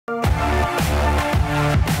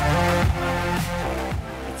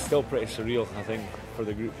Still pretty surreal, I think, for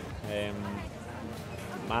the group.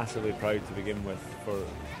 Massively proud to begin with for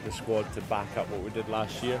the squad to back up what we did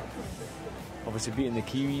last year. Obviously beating the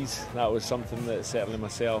Kiwis, that was something that certainly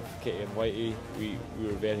myself, Kitty and Whitey, we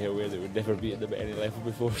were very aware that we'd never beaten them at any level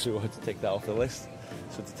before, so we had to take that off the list.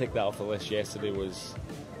 So to take that off the list yesterday was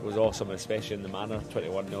awesome, especially in the manner,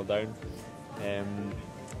 21-0 down.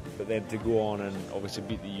 But then to go on and obviously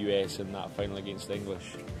beat the US in that final against the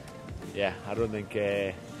English, yeah, I don't think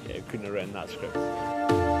it couldn't have written that script.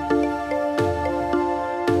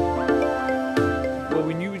 Well,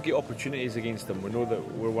 we knew we'd get opportunities against them. We know that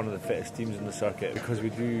we're one of the fittest teams in the circuit because we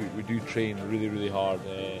do train really hard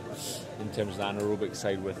in terms of the anaerobic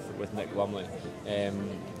side with Nick Lumley.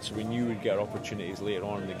 So we knew we'd get our opportunities later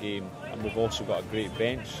on in the game, and we've also got a great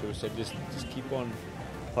bench. So we said just keep on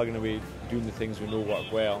plugging away, doing the things we know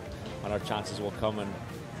work well, and our chances will come. And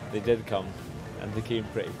they did come, and they came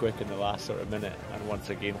pretty quick in the last sort of minute. And once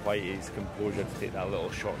again, Whitey's composure to take that little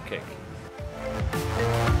short kick.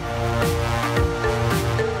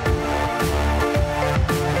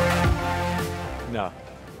 No,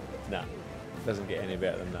 doesn't get any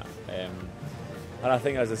better than that. And I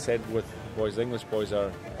think, as I said, with boys, the English boys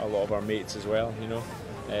are a lot of our mates as well, you know,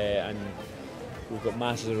 and we've got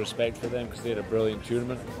massive respect for them because they had a brilliant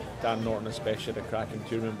tournament. Dan Norton especially had a cracking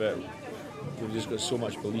tournament, but we've just got so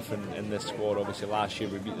much belief in this squad. Obviously last year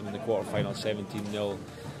we beat them in the quarter-final 17-0.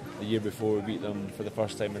 The year before we beat them for the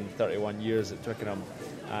first time in 31 years at Twickenham,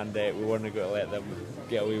 and we weren't going to let them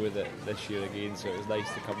get away with it this year again, so it was nice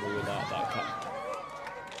to come away with that cup.